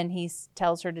 and he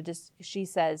tells her she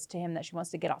says to him that she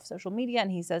wants to get off social media, and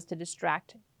he says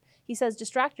distract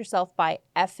yourself by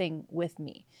effing with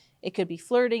me. It could be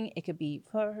flirting, it could be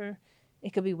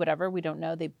it could be whatever, we don't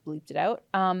know. They bleeped it out.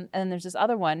 And then there's this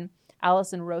other one,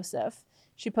 Alison Rosef.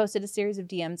 She posted a series of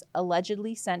DMs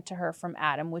allegedly sent to her from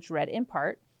Adam, which read in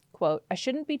part, quote, "I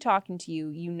shouldn't be talking to you,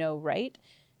 you know, right?"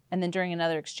 And then during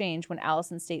another exchange, when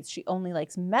Allison states she only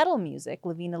likes metal music,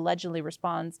 Levine allegedly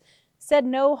responds, "Said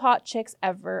no hot chicks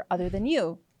ever other than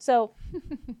you." So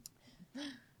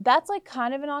that's like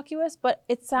kind of innocuous, but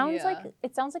it sounds like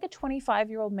a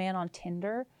 25-year-old man on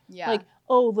Tinder. Yeah. Like,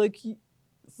 oh,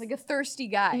 like a thirsty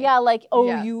guy. Yeah, like,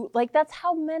 oh, you like that's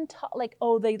how men talk. Like,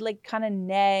 oh, they like kind of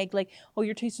nag. Like, oh,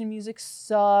 your taste in music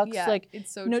sucks. Yeah, like,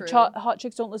 it's so no, true. Hot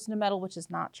chicks don't listen to metal, which is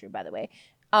not true, by the way.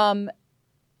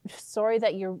 Sorry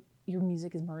that your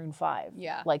music is Maroon 5.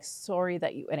 Yeah. Like, sorry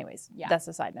that you... Anyways, yeah. That's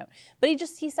a side note. But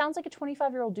he sounds like a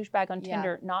 25-year-old douchebag on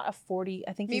Tinder, not a 40...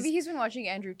 I think maybe he's been watching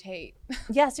Andrew Tate.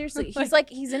 Yeah, seriously.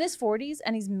 He's in his 40s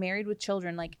and he's married with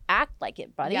children. Like, act like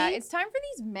it, buddy. Yeah, it's time for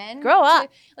these men grow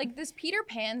up. Like, this Peter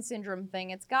Pan syndrome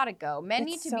thing, it's got to go. Men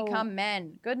need to become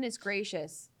men. Goodness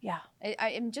gracious. Yeah.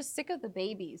 I am just sick of the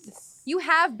babies. You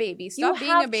have babies. Stop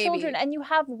being a baby. You have children and you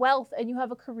have wealth and you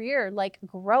have a career. Like,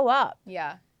 grow up.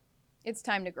 Yeah. It's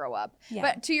time to grow up. Yeah.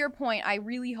 But to your point, I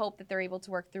really hope that they're able to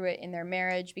work through it in their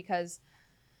marriage because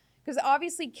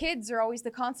obviously kids are always the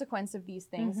consequence of these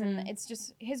things. And it's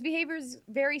just, his behavior is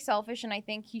very selfish and I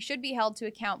think he should be held to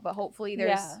account, but hopefully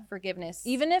there's forgiveness.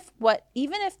 Even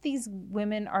if these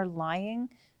women are lying,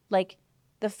 like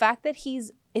the fact that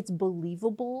it's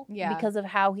believable because of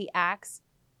how he acts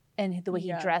and the way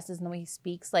he dresses and the way he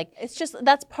speaks. Like, it's just,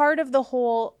 that's part of the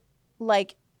whole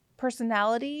like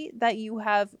personality that you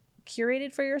have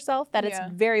curated for yourself, that it's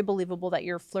very believable that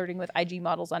you're flirting with IG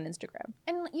models on Instagram.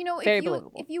 And you know,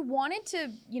 if you wanted to,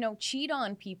 you know, cheat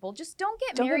on people, just don't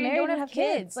get married and don't have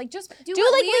kids. Like, just do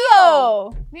like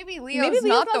Leo. Maybe Leo's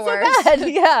not the worst. So bad.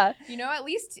 Yeah. You know, at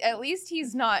least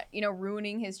he's not, you know,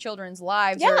 ruining his children's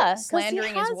lives or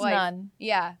slandering his wife. None.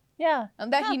 Yeah. Yeah.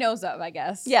 And that he knows of, I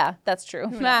guess. Yeah, that's true.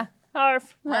 Okay. All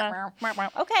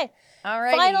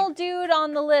right. Final dude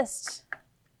on the list.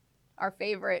 Our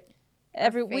favorite.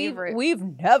 We've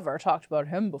never talked about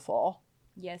him before.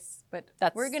 Yes, but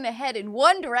we're gonna head in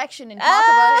one direction and talk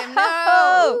about him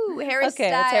now. Ooh, Harry Styles.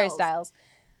 Okay, it's Harry Styles.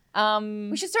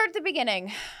 We should start at the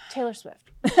beginning. Taylor Swift.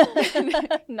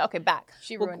 Okay, back.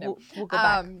 She ruined him. We'll go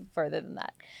back further than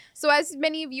that. So as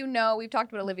many of you know, we've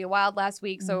talked about Olivia Wilde last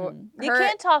week. So you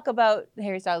can't talk about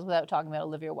Harry Styles without talking about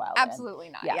Olivia Wilde. Absolutely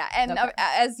not. Yeah. And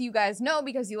as you guys know,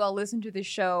 because you all listen to this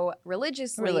show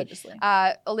religiously.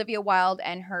 Olivia Wilde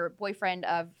and her boyfriend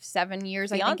of 7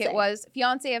 years, I think it was,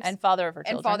 fiance of and father of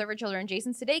her children,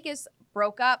 Jason Sudeikis,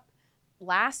 broke up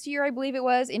last year, I believe it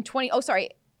was,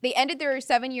 They ended their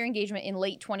 7-year engagement in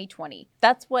late 2020.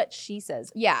 That's what she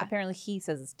says. Yeah. Apparently he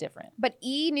says it's different. But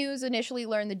E! News initially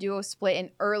learned the duo split in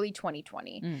early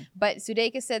 2020. But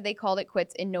Sudeikis said they called it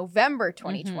quits in November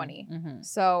 2020.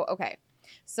 So, okay.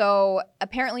 So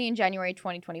apparently in January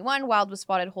 2021, Wilde was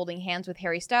spotted holding hands with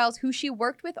Harry Styles, who she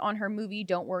worked with on her movie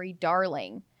Don't Worry,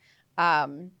 Darling,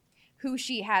 who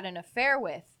she had an affair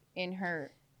with in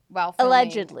her, filming.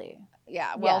 Allegedly.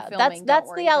 Filming.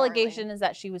 That's the allegation, is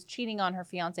that she was cheating on her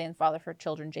fiance and father of her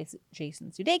children,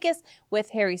 Jason Sudeikis,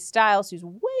 with Harry Styles, who's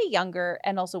way younger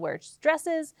and also wears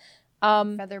dresses.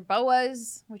 Feather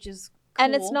boas, which is cool.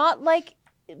 And it's not like,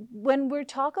 when we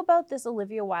talk about this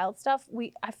Olivia Wilde stuff,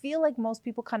 I feel like most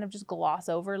people kind of just gloss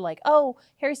over, like, oh,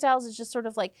 Harry Styles is just sort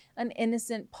of like an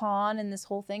innocent pawn in this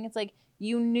whole thing. It's like,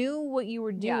 you knew what you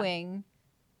were doing.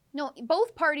 No,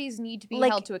 both parties need to be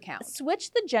Like, held to account.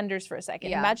 Switch the genders for a second.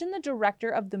 Yeah. Imagine the director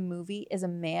of the movie is a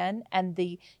man and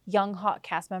the young hot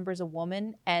cast member is a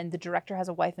woman and the director has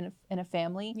a wife and a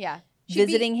family. Yeah.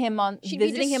 Visiting him on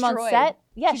set.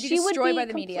 Yeah, She'd be she would destroyed be by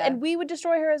the media. and we would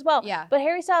destroy her as well. Yeah. But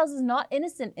Harry Styles is not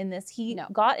innocent in this. He No.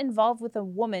 got involved with a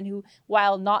woman who,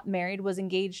 while not married, was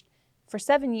engaged for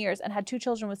 7 years and had 2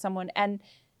 children with someone. And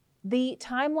the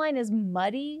timeline is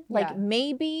muddy. Like Yeah.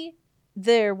 maybe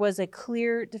there was a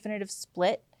clear, definitive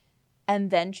split, and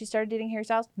then she started dating Harry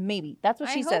Styles. Maybe that's what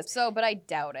she I hope says. so, but I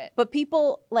doubt it. But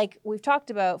people, like we've talked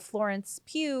about, Florence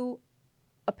Pugh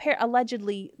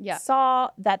allegedly Yeah. saw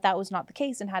that was not the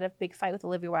case and had a big fight with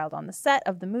Olivia Wilde on the set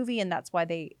of the movie, and that's why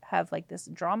they have like this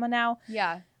drama now.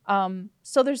 Yeah.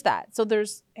 So there's that. So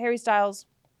there's Harry Styles,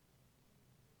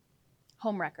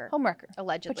 Homewrecker.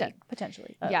 allegedly,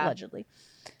 Allegedly. allegedly.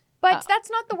 But that's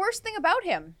not the worst thing about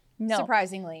him. No,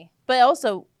 Surprisingly. but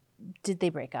also, did they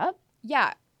break up?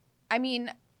 Yeah. I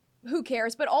mean, who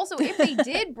cares? But also, if they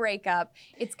did break up,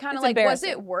 it's kind of It's like, was embarrassing.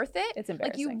 it worth it? It's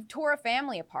Like you embarrassing. tore a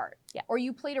family apart. Yeah. Or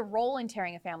you played a role in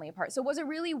tearing a family apart. So was it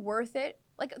really worth it?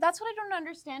 Like, that's what I don't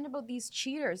understand about these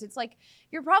cheaters. It's like,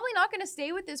 you're probably not going to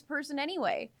stay with this person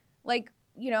anyway. Like,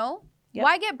 you know, Yep.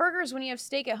 why get burgers when you have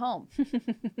steak at home?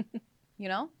 You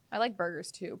know? I like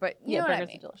burgers too, but you know what I burgers are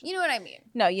mean. delicious. You know what I mean.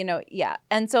 No, yeah.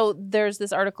 And so there's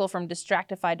this article from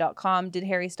Distractify.com. Did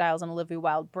Harry Styles and Olivia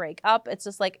Wilde break up? It's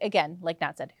just like, again, like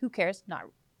Nat said, who cares? Not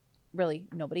really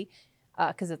nobody,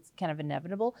 because it's kind of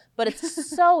inevitable. But it's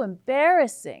so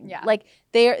embarrassing. Yeah. Like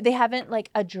they haven't like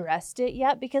addressed it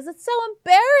yet because it's so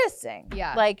embarrassing.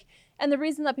 Yeah. Like, and the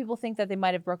reason that people think that they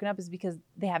might have broken up is because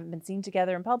they haven't been seen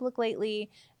together in public lately.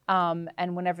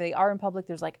 And whenever they are in public,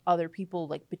 there's like other people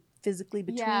like physically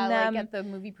between them. like at the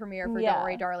movie premiere for Yeah. Don't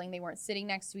Worry Darling, they weren't sitting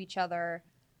next to each other.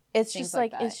 It's things just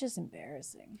like like that. it's just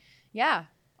embarrassing. Yeah.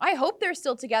 I hope they're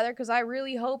still together because I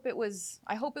really hope it was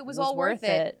all worth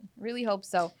it. Really hope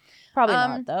so. Probably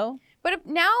not though. But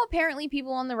now apparently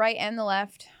people on the right and the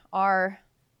left are,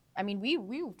 I mean, we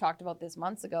talked about this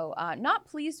months ago, not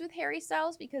pleased with Harry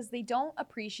Styles because they don't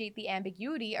appreciate the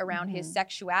ambiguity around his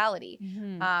sexuality.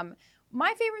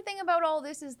 My favorite thing about all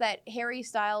this is that Harry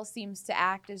Styles seems to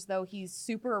act as though he's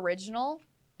super original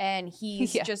and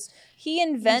he's Yeah. just... He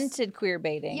invented queer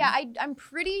baiting. Yeah, I'm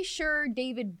pretty sure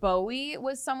David Bowie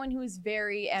was someone who was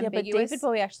very ambiguous. Yeah, but David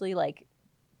Bowie actually like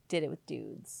did it with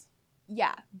dudes.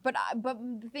 Yeah, but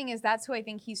the thing is, that's who I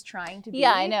think he's trying to be.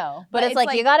 Yeah, I know. But But it's it's like,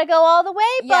 like- you gotta go all the way,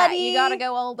 Yeah, buddy. you gotta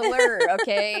go all the way,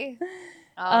 okay?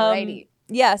 Alrighty.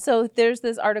 Yeah, so there's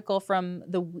this article from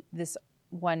this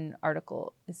one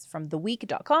article is from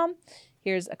theweek.com.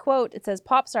 Here's a quote. It says,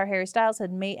 pop star Harry Styles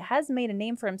has made a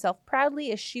name for himself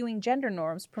proudly eschewing gender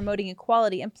norms, promoting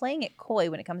equality, and playing it coy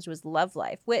when it comes to his love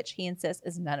life, which he insists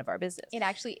is none of our business. It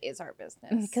actually is our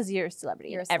business. Because you're a celebrity.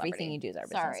 You're a Everything celebrity. you do is our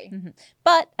business. Sorry. Mhm.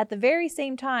 But at the very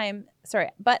same time,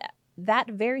 that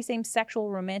very same sexual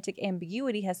romantic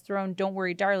ambiguity has thrown Don't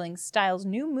Worry Darling, Styles'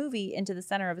 new movie, into the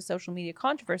center of a social media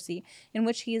controversy in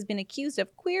which he has been accused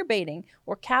of queer baiting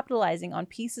or capitalizing on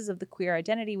pieces of the queer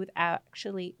identity without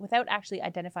actually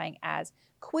identifying as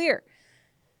queer.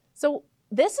 So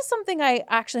this is something I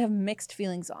actually have mixed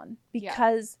feelings on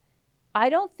because I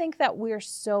don't think that we're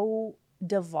so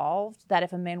devolved that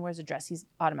if a man wears a dress, he's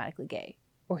automatically gay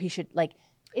or he should like...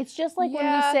 It's just like when we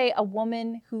Yeah. say a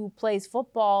woman who plays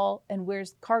football and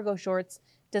wears cargo shorts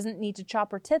doesn't need to chop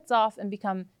her tits off and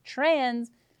become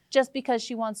trans just because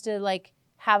she wants to like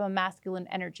have a masculine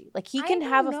energy. Like he I can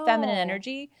have a don't feminine know.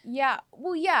 energy. Yeah.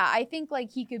 Well, yeah. I think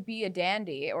like he could be a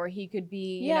dandy, or he could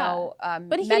be, you Yeah. know,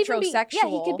 But he could even be, metrosexual.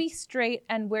 he could be straight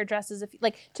and wear dresses. If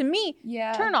like to me,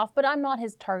 Yeah. turn off. But I'm not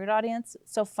his target audience,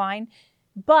 so fine.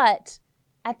 But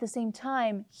at the same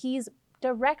time, he's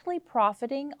directly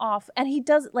profiting off, and he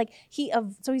does like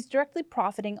so he's directly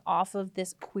profiting off of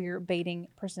this queer baiting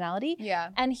personality.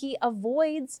 Yeah. And he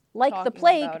avoids, like the Talking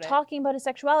plague, about it. talking about his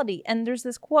sexuality. And there's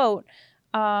this quote.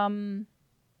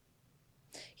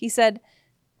 He said,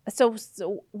 so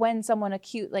when someone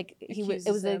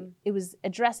Accuses him. it was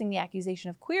addressing the accusation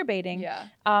of queer baiting. Yeah.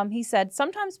 He said,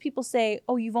 sometimes people say,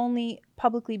 oh, you've only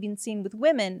publicly been seen with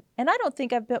women, and I don't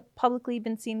think I've publicly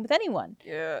been seen with anyone.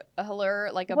 Yeah.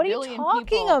 Like a What are you billion talking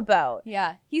people. about?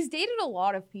 Yeah. He's dated a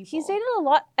lot of people. He's dated a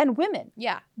lot, and women.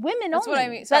 Yeah. Women That's only. what I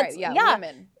mean. Sorry. That's- Yeah.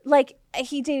 Women. Like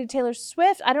he dated Taylor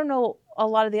Swift. I don't know a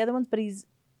lot of the other ones, but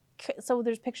so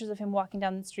there's pictures of him walking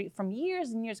down the street from years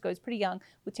and years ago. He's pretty young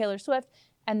with Taylor Swift,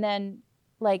 and then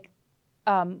like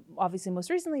obviously most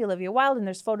recently Olivia Wilde, and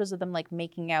there's photos of them like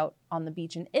making out on the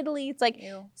beach in Italy. It's like,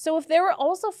 Ew. so if there were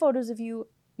also photos of you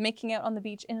making out on the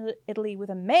beach in Italy with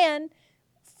a man,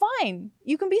 fine.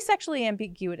 You can be sexually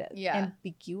ambiguous. Yeah.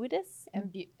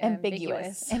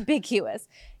 Ambiguous.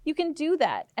 You can do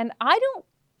that. And I don't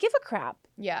give a crap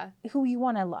Yeah. who you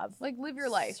want to love. Like, live your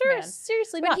life, Sure, man.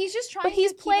 seriously But not. he's just trying But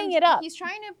he's to keep playing it up. He's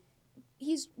trying to,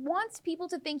 he wants people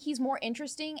to think he's more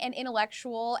interesting and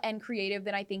intellectual and creative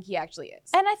than I think he actually is.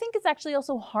 And I think it's actually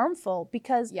also harmful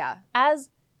because Yeah. as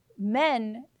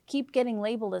men keep getting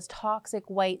labeled as toxic,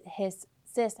 white,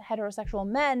 cis, heterosexual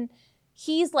men,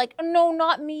 he's like, no,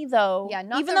 not me though. Yeah,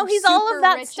 not even the though he's all super of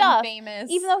that rich and stuff. famous.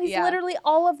 Even though he's Yeah. literally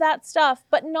all of that stuff,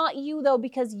 but not you though,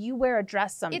 because you wear a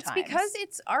dress sometimes. It's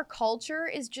because our culture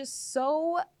is just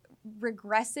so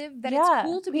regressive that Yeah. it's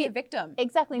cool to be a victim.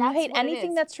 Exactly. And you That's hate what it anything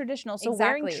is. that's traditional. So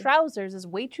wearing Exactly. trousers is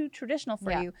way too traditional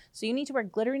for Yeah. you. So you need to wear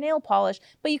glittery nail polish,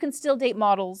 but you can still date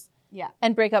models Yeah.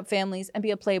 and break up families and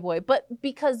be a playboy. But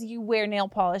because you wear nail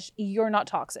polish, you're not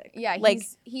toxic. Yeah, like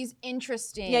he's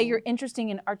interesting. yeah, you're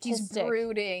interesting and He's artistic.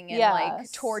 brooding and Yes.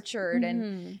 like tortured and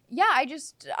Mhm. yeah,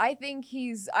 I think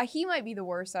he might be the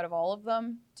worst out of all of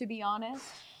them, to be honest.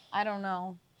 I don't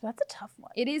know. That's a tough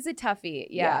one. It is a toughie.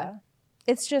 Yeah.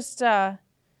 It's just and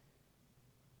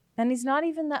he's not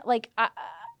even that like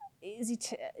is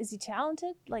he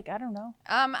talented? Like I don't know.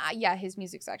 Yeah, his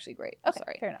music's actually great. Okay,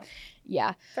 Sorry. fair enough.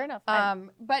 Yeah. Fair enough.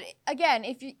 But again,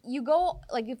 if you go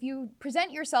like if you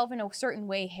present yourself in a certain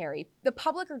way, Harry, the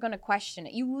public are going to question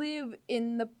it. You live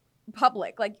in the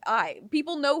public, like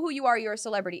people know who you are. You're a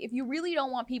celebrity. If you really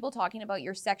don't want people talking about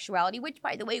your sexuality, which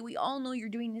by the way, we all know you're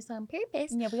doing this on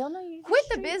purpose. Yeah, we all know you. Quit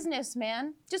the business,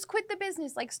 man. Just quit the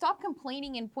business. Like stop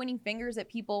complaining and pointing fingers at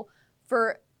people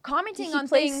for commenting He on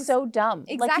plays things. so dumb. Like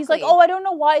he's like, Exactly. oh, I don't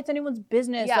know why it's anyone's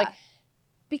business. Yeah. Like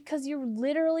because you're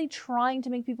literally trying to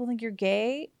make people think you're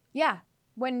gay. Yeah.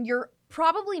 When you're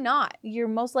probably not. You're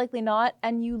most likely not,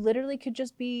 and you literally could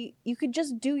just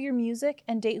do your music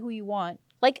and date who you want.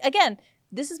 Like again,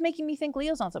 this is making me think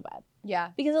Leo's not so bad Yeah.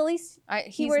 because at least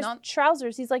he He's wears not.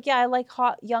 trousers. He's like, yeah, I like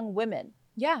hot young women.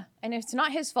 Yeah, and it's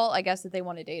not his fault, I guess, that they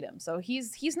want to date him. So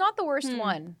he's not the worst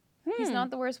one. He's not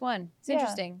the worst one. It's Yeah,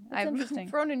 interesting. it's I've interesting.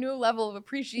 thrown a new level of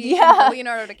appreciation Yeah. for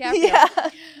Leonardo DiCaprio. Yeah, except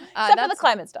for the That's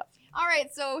climate stuff. all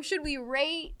right. So should we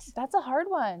rate? That's a hard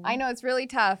one. I know it's really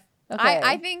tough. Okay.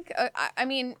 I think. I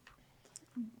mean,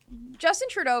 Justin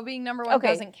Trudeau being number one Okay.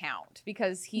 doesn't count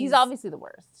because He's obviously the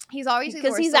worst he's obviously the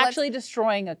because worst. he's So actually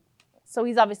destroying a. So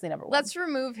he's obviously number one. let's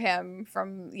remove him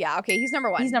from. Yeah. Okay. He's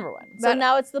number one. He's number one. So But-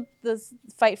 now it's the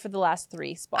fight for the last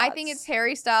three spots. I think it's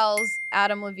Harry Styles,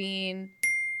 Adam Levine,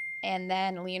 and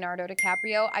then Leonardo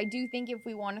DiCaprio. I do think if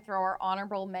we want to throw our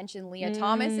honorable mention Leah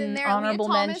Thomas in there, Honorable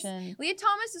Leah Thomas, mention. Leah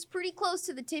Thomas is pretty close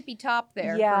to the tippy top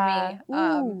there Yeah. for me.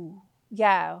 Ooh.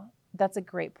 Yeah. That's a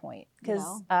great point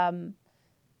because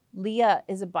Leah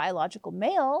is a biological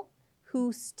male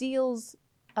who steals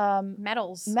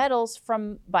medals medals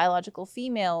from biological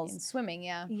females. in swimming,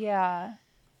 yeah. Yeah.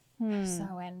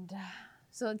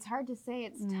 So it's hard to say.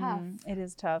 It's tough. It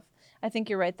is tough. I think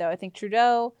you're right though. I think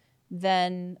Trudeau,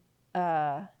 then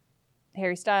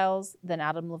Harry Styles, then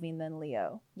Adam Levine, then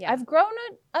Leo. Yeah. I've grown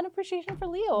an appreciation for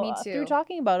Leo Me too. through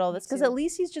talking about all this because too. at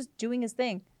least he's just doing his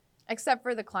thing. Except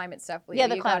for the climate stuff. Leo. Yeah,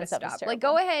 the You climate gotta stuff is stop. Like,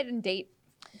 terrible. go ahead and date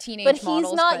teenage But he's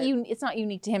models. not. but It's not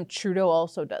unique to him. Trudeau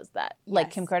also does that. Like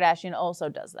Yes. Kim Kardashian also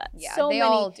does that. Yeah, so they many,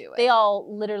 all do it. They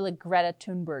all literally. Greta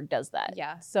Thunberg does that.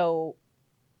 Yeah. So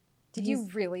Did you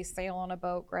really sail on a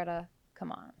boat, Greta?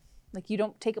 Come on. like you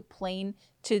don't take a plane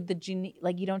to the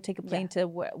like you don't take a plane to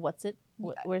what's it?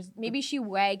 Where's Maybe she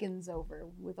wagons over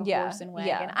with a Yeah, horse and wagon.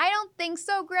 yeah. I don't think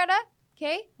so, Greta.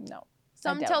 Okay? no.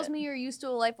 Something doubt tells it. me you're used to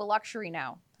a life of luxury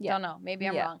now. Yeah. Don't know. Maybe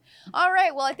I'm Yeah. wrong. All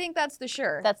right. Well, I think that's the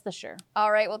sure. That's the sure.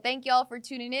 All right. Well, thank you all for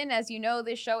tuning in. As you know,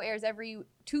 this show airs every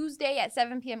Tuesday at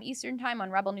 7 p.m. Eastern Time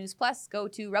on Rebel News Plus. Go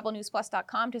to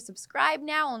rebelnewsplus.com to subscribe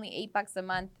now. Only $8 a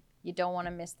month. You don't want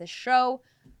to miss this show,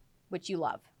 which you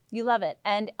love. You love it.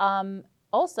 And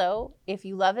also, if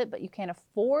you love it but you can't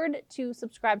afford to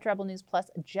subscribe to Rebel News Plus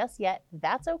just yet,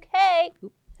 that's okay.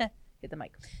 Oop, hit the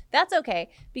mic. That's okay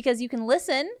because you can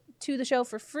listen to the show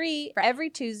for free every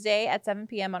Tuesday at 7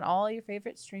 p.m. on all your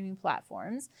favorite streaming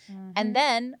platforms. And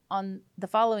then on the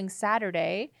following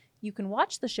Saturday, you can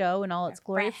watch the show in all its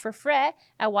glory for free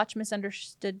at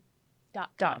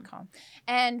watchmisunderstood.com.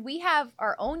 And we have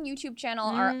our own YouTube channel,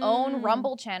 our own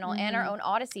Rumble channel, and our own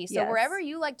Odyssey. So Yes. wherever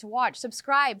you like to watch,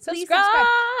 subscribe. Please subscribe.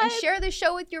 And share the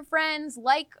show with your friends.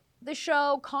 Like the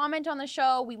show. Comment on the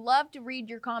show. We love to read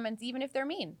your comments, even if they're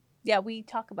mean. Yeah, we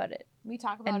talk about it We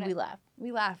talk about and it. we laugh.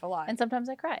 We laugh a lot. And sometimes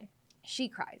I cry. She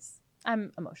cries.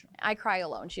 I'm emotional. I cry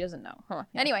alone. She doesn't know.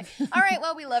 Anyway. All right.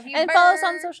 Well, we love you. And follow us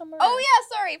on social media. Oh,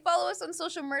 yeah. Sorry. Follow us on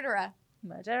Social Murderer.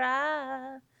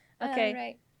 Murderer. Okay. All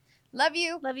right. Love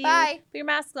you. Love you. Bye. Put your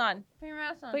mask on. Put your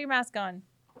mask on. Put your mask on.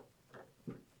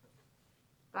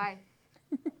 Bye.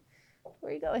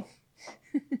 Where are you going?